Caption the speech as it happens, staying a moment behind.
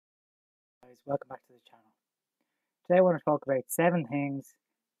guys, welcome back to the channel. Today I want to talk about 7 things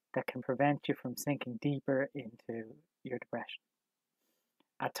that can prevent you from sinking deeper into your depression.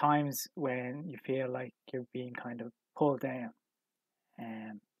 At times when you feel like you're being kind of pulled down.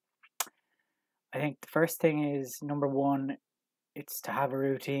 Um, I think the first thing is, number one, it's to have a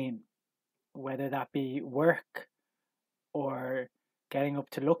routine. Whether that be work or getting up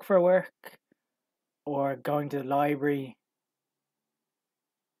to look for work or going to the library.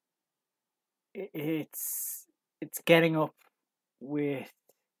 It's getting up with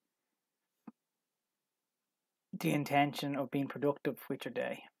the intention of being productive with your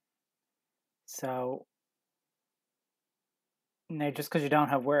day. So now, just because you don't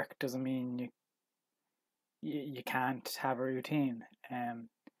have work doesn't mean you can't have a routine. I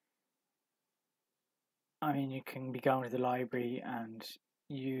mean, you can be going to the library and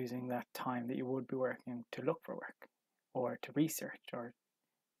using that time that you would be working to look for work, or to research, or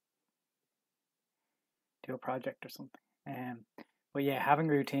do a project or something. But yeah, having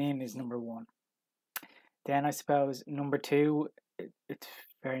a routine is number one. Then I suppose number two, it's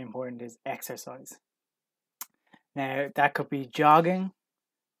very important, is exercise. Now that could be jogging,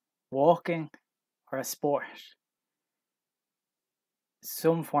 walking, or a sport.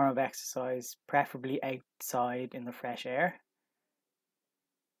 Some form of exercise, preferably outside in the fresh air.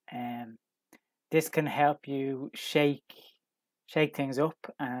 This can help you shake things up,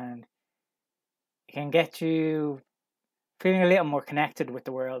 and it can get you feeling a little more connected with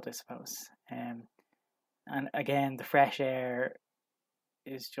the world, I suppose. And again, the fresh air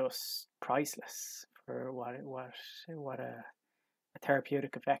is just priceless for what a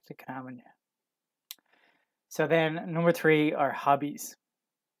therapeutic effect it can have on you. So then, number three are hobbies.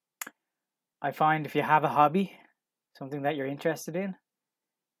 I find if you have a hobby, something that you're interested in,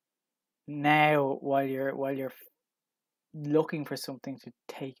 now while you're looking for something to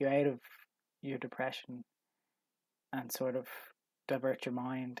take you out of your depression and sort of divert your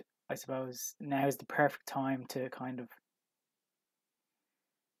mind, I suppose now is the perfect time to kind of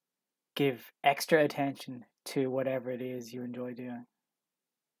give extra attention to whatever it is you enjoy doing.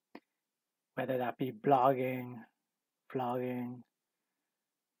 Whether that be blogging, vlogging,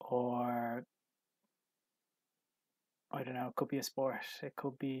 or I don't know, it could be a sport, it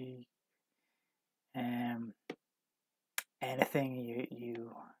could be anything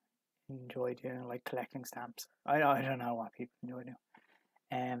you enjoy doing, like collecting stamps. I don't know what people enjoy doing.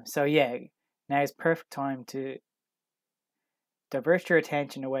 So yeah, now is perfect time to divert your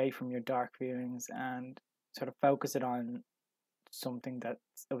attention away from your dark feelings and sort of focus it on something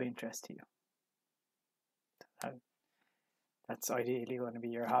that's of interest to you. That's ideally going to be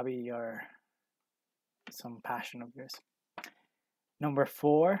your hobby or some passion of yours. Number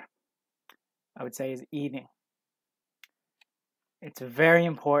four, I would say, is eating. It's very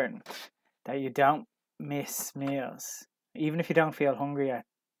important that you don't miss meals. Even if you don't feel hungry at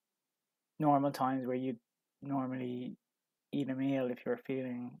normal times where you normally eat a meal if you're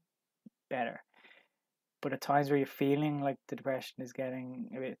feeling better. But at times where you're feeling like the depression is getting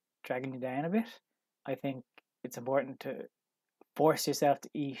a bit, dragging you down a bit, I think it's important to force yourself to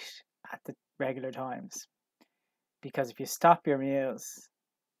eat at the regular times. Because if you stop your meals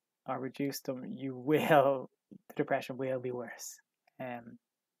or reduce them, the depression will be worse.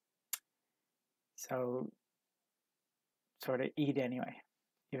 So sort of eat anyway,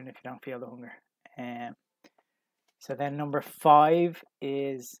 even if you don't feel the hunger. So then number five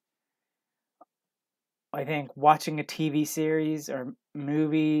is, I think, watching a TV series or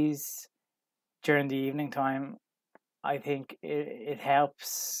movies during the evening time. I think it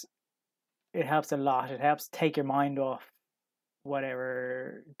helps. It helps a lot. It helps take your mind off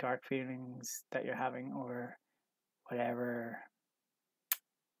whatever dark feelings that you're having or whatever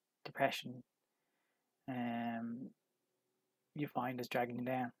depression you find is dragging you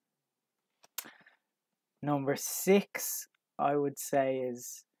down. Number six, I would say,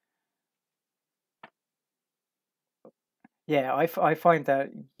 is, yeah, I find that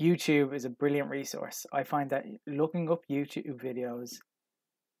YouTube is a brilliant resource. I find that looking up YouTube videos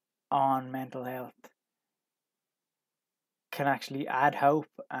on mental health can actually add hope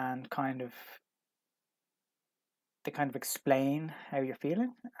and they kind of explain how you're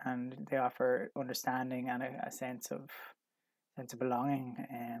feeling, and they offer understanding and a sense of belonging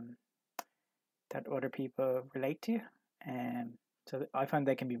that other people relate to you. So I find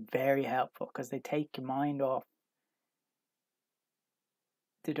they can be very helpful because they take your mind off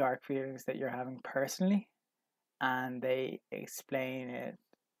the dark feelings that you're having personally, and they explain it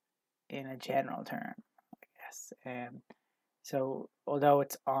in a general term, I guess. So although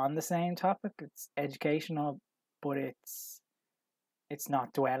it's on the same topic, it's educational, but it's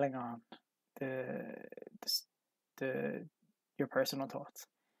not dwelling on the your personal thoughts.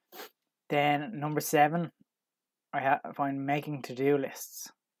 Then number 7, I find making to-do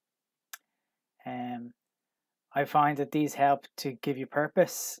lists. I find that these help to give you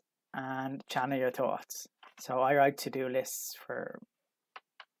purpose and channel your thoughts. So I write to-do lists for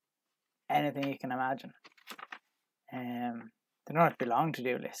anything you can imagine. They don't have to be long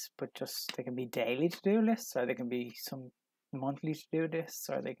to-do lists, but just they can be daily to-do lists, or they can be some monthly to-do lists,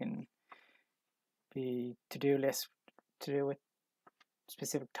 or they can be to-do lists to do with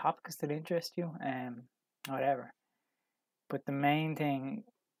specific topics that interest you, whatever. But the main thing,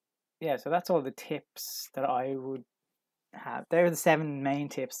 so that's all the tips that I would have. They're the 7 main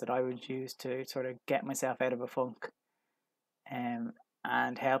tips that I would use to sort of get myself out of a funk, and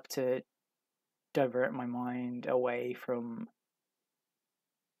help to divert my mind away from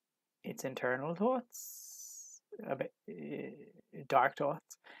its internal thoughts, a bit dark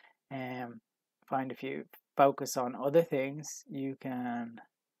thoughts. Find if you focus on other things, you can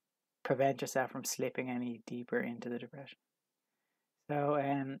prevent yourself from slipping any deeper into the depression. So,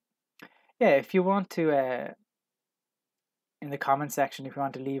 if you want to, in the comment section, if you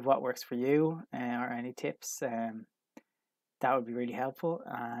want to leave what works for you, or any tips, that would be really helpful.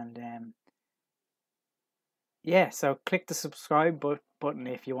 And so click the subscribe button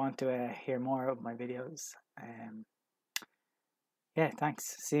if you want to hear more of my videos.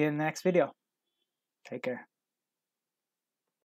 Thanks. See you in the next video. Take care.